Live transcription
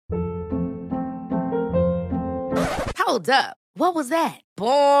Hold up. What was that?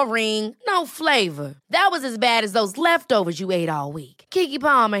 Boring. No flavor. That was as bad as those leftovers you ate all week. Keke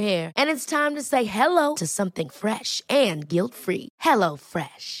Palmer here, and it's time to say hello to something fresh and guilt-free. Hello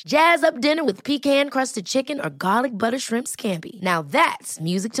Fresh. Jazz up dinner with pecan-crusted chicken or garlic butter shrimp scampi. Now that's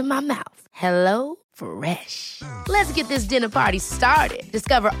music to my mouth. Hello Fresh. Let's get this dinner party started.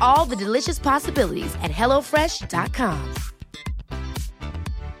 Discover all the delicious possibilities at hellofresh.com.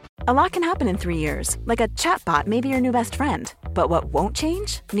 A lot can happen in 3 years, like a chatbot may be your new best friend. But what won't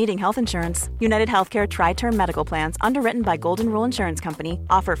change? Needing health insurance. United Healthcare Tri-Term Medical Plans, underwritten by Golden Rule Insurance Company,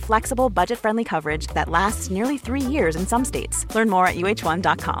 offer flexible, budget-friendly coverage that lasts nearly 3 years in some states. Learn more at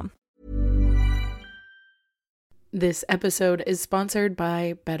uh1.com. This episode is sponsored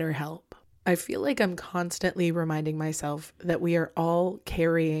by BetterHelp. I feel like I'm constantly reminding myself that we are all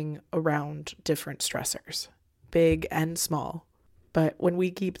carrying around different stressors, big and small. But when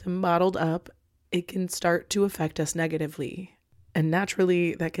we keep them bottled up, it can start to affect us negatively. And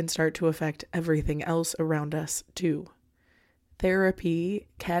naturally, that can start to affect everything else around us too. Therapy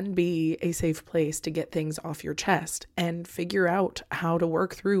can be a safe place to get things off your chest and figure out how to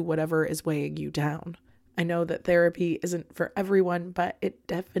work through whatever is weighing you down. I know that therapy isn't for everyone, but it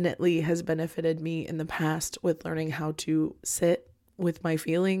definitely has benefited me in the past with learning how to sit with my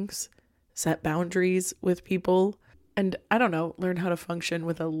feelings, set boundaries with people, and I don't know, learn how to function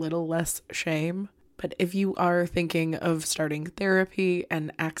with a little less shame. But if you are thinking of starting therapy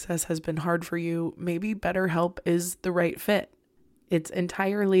and access has been hard for you, maybe BetterHelp is the right fit. It's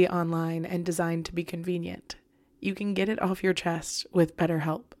entirely online and designed to be convenient. You can get it off your chest with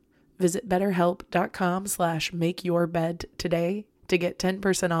BetterHelp. Visit betterhelp.com/makeyourbed today to get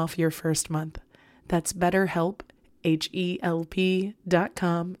 10% off your first month. That's BetterHelp,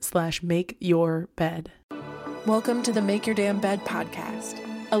 HELP.com/makeyourbed. Welcome to the Make Your Damn Bed podcast,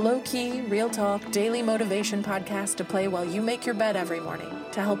 a low-key, real-talk, daily motivation podcast to play while you make your bed every morning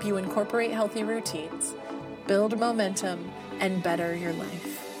to help you incorporate healthy routines, build momentum, and better your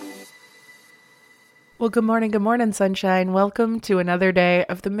life. Well, good morning, sunshine. Welcome to another day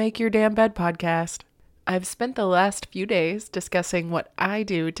of the Make Your Damn Bed podcast. I've spent the last few days discussing what I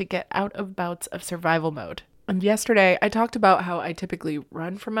do to get out of bouts of survival mode. And yesterday, I talked about how I typically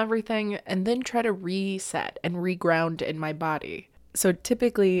run from everything and then try to reset and reground in my body. So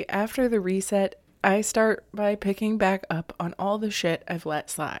typically, after the reset, I start by picking back up on all the shit I've let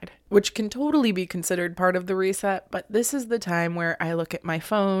slide, which can totally be considered part of the reset, but this is the time where I look at my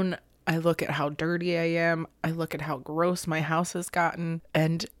phone, I look at how dirty I am, I look at how gross my house has gotten,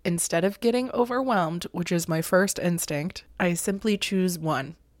 and instead of getting overwhelmed, which is my first instinct, I simply choose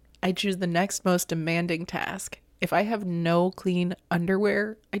one. I choose the next most demanding task. If I have no clean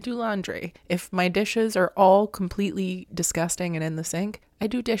underwear, I do laundry. If my dishes are all completely disgusting and in the sink, I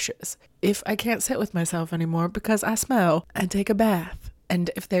do dishes. If I can't sit with myself anymore because I smell, I take a bath. And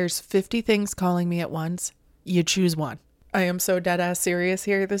if there's 50 things calling me at once, you choose one. I am so dead-ass serious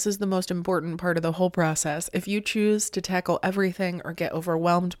here. This is the most important part of the whole process. If you choose to tackle everything or get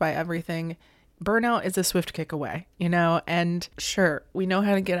overwhelmed by everything, burnout is a swift kick away, and sure, we know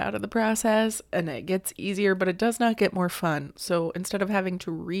how to get out of the process and it gets easier, but it does not get more fun. So instead of having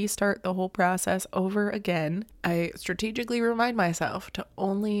to restart the whole process over again, I strategically remind myself to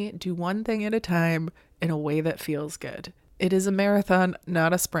only do one thing at a time in a way that feels good. It is a marathon,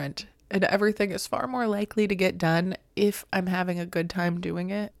 not a sprint. And everything is far more likely to get done if I'm having a good time doing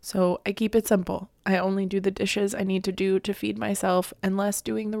it. So I keep it simple. I only do the dishes I need to do to feed myself unless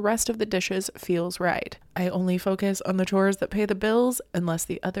doing the rest of the dishes feels right. I only focus on the chores that pay the bills unless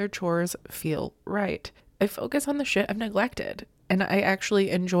the other chores feel right. I focus on the shit I've neglected, and I actually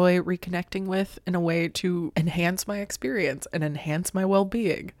enjoy reconnecting with in a way to enhance my experience and enhance my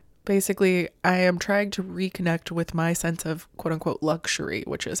well-being. Basically, I am trying to reconnect with my sense of quote-unquote luxury,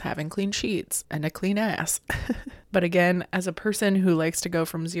 which is having clean sheets and a clean ass. But again, as a person who likes to go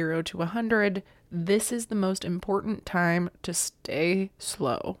from 0 to 100, this is the most important time to stay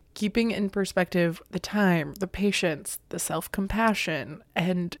slow. Keeping in perspective the time, the patience, the self-compassion,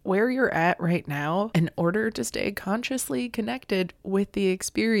 and where you're at right now in order to stay consciously connected with the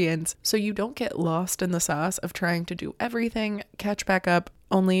experience so you don't get lost in the sauce of trying to do everything, catch back up,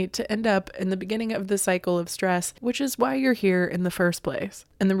 only to end up in the beginning of the cycle of stress, which is why you're here in the first place.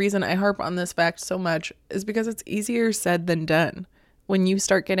 And the reason I harp on this fact so much is because it's easier said than done. When you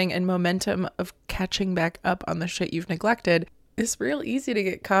start getting in momentum of catching back up on the shit you've neglected, it's real easy to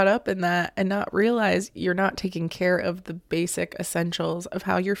get caught up in that and not realize you're not taking care of the basic essentials of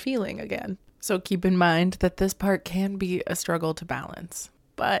how you're feeling again. So keep in mind that this part can be a struggle to balance.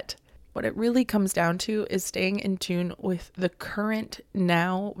 But what it really comes down to is staying in tune with the current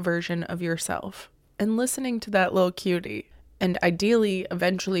now version of yourself. and listening to that little cutie. And ideally,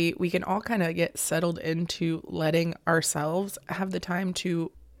 eventually, we can all kind of get settled into letting ourselves have the time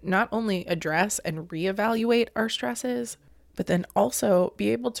to not only address and reevaluate our stresses, but then also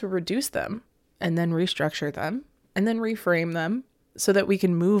be able to reduce them and then restructure them and then reframe them so that we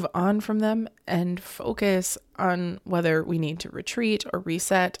can move on from them and focus on whether we need to retreat or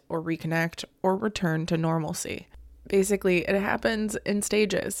reset or reconnect or return to normalcy. Basically, it happens in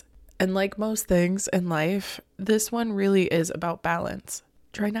stages. And like most things in life, this one really is about balance.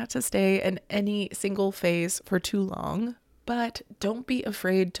 Try not to stay in any single phase for too long, but don't be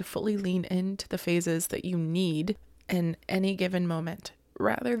afraid to fully lean into the phases that you need in any given moment,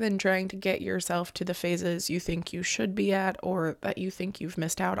 rather than trying to get yourself to the phases you think you should be at or that you think you've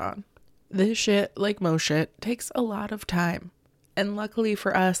missed out on. This shit, like most shit, takes a lot of time. And luckily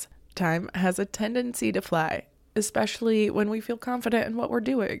for us, time has a tendency to fly, especially when we feel confident in what we're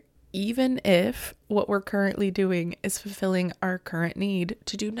doing. Even if what we're currently doing is fulfilling our current need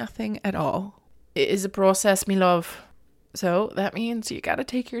to do nothing at all. It is a process, me love. So that means you gotta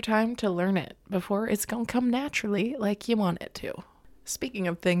take your time to learn it before it's gonna come naturally like you want it to. Speaking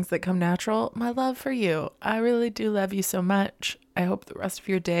of things that come natural, my love for you. I really do love you so much. I hope the rest of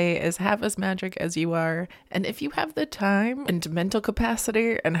your day is half as magic as you are. And if you have the time and mental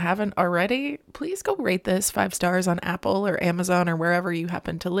capacity and haven't already, please go rate this 5 stars on Apple or Amazon or wherever you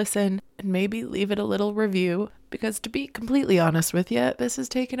happen to listen, and maybe leave it a little review. Because to be completely honest with you, this has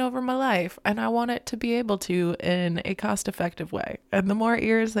taken over my life and I want it to be able to in a cost-effective way. And the more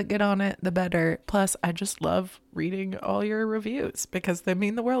ears that get on it, the better. Plus, I just love reading all your reviews because they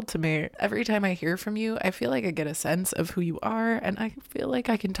mean the world to me. Every time I hear from you, I feel like I get a sense of who you are and I feel like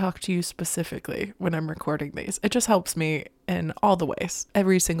I can talk to you specifically when I'm recording these. It just helps me in all the ways,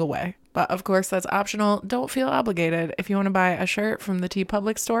 every single way. But of course, that's optional. Don't feel obligated. If you want to buy a shirt from the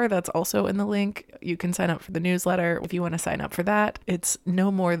TeePublic store, that's also in the link. You can sign up for the newsletter. If you want to sign up for that, it's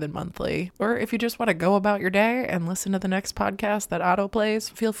no more than monthly. Or if you just want to go about your day and listen to the next podcast that auto plays,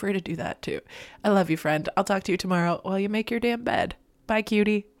 feel free to do that too. I love you, friend. I'll talk to you tomorrow while you make your damn bed. Bye,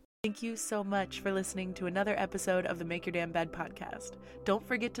 cutie. Thank you so much for listening to another episode of the Make Your Damn Bed podcast. Don't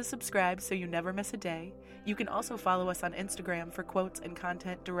forget to subscribe so you never miss a day. You can also follow us on Instagram for quotes and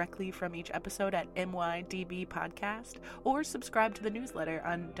content directly from each episode at MYDB Podcast, or subscribe to the newsletter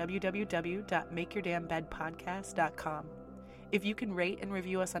on www.makeyourdamnbedpodcast.com. If you can rate and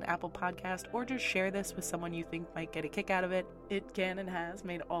review us on Apple Podcast or just share this with someone you think might get a kick out of it, it can and has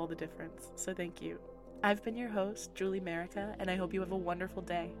made all the difference. So thank you. I've been your host, Julie Merica, and I hope you have a wonderful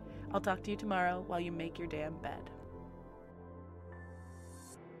day. I'll talk to you tomorrow while you make your damn bed.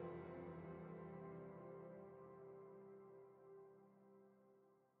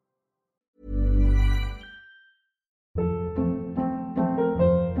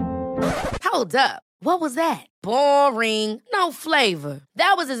 Hold up. What was that? Boring. No flavor.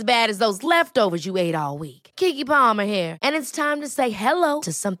 That was as bad as those leftovers you ate all week. Keke Palmer here, and it's time to say hello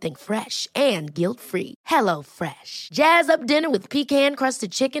to something fresh and guilt-free. HelloFresh. Jazz up dinner with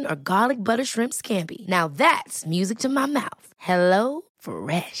pecan-crusted chicken or garlic butter shrimp scampi. Now that's music to my mouth.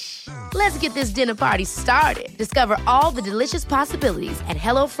 HelloFresh. Let's get this dinner party started. Discover all the delicious possibilities at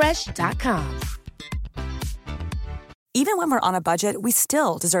HelloFresh.com. Even when we're on a budget, we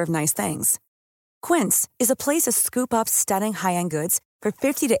still deserve nice things. Quince is a place to scoop up stunning high-end goods for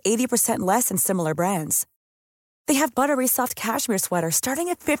 50 to 80% less than similar brands. They have buttery soft cashmere sweaters starting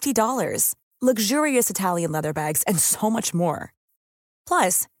at $50, luxurious Italian leather bags, and so much more.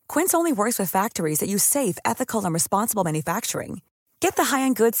 Plus, Quince only works with factories that use safe, ethical, and responsible manufacturing. Get the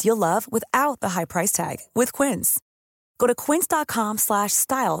high-end goods you'll love without the high price tag with Quince. Go to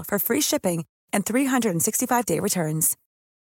quince.com/style for free shipping and 365-day returns.